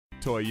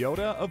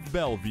Toyota of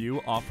Bellevue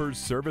offers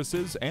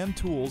services and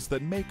tools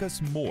that make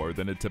us more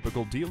than a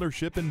typical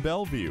dealership in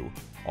Bellevue.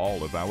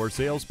 All of our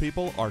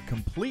salespeople are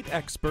complete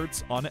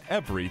experts on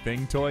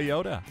everything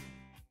Toyota.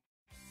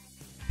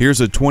 Here's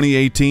a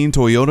 2018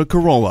 Toyota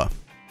Corolla.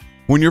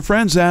 When your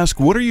friends ask,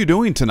 "What are you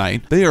doing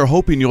tonight?" they are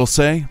hoping you'll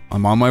say,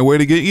 "I'm on my way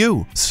to get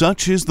you."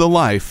 Such is the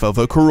life of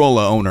a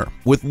Corolla owner,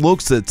 with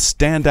looks that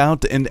stand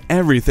out and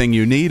everything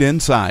you need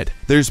inside.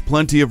 There's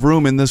plenty of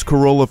room in this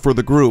Corolla for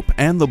the group,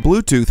 and the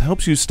Bluetooth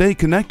helps you stay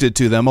connected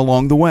to them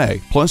along the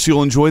way. Plus,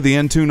 you'll enjoy the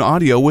Entune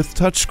audio with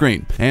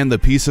touchscreen and the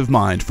peace of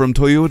mind from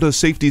Toyota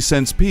Safety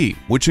Sense P,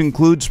 which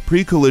includes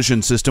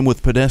pre-collision system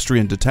with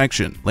pedestrian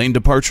detection, lane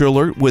departure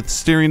alert with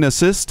steering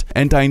assist,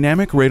 and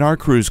dynamic radar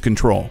cruise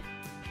control.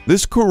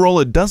 This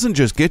Corolla doesn't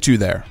just get you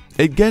there,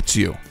 it gets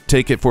you.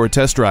 Take it for a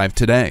test drive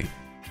today.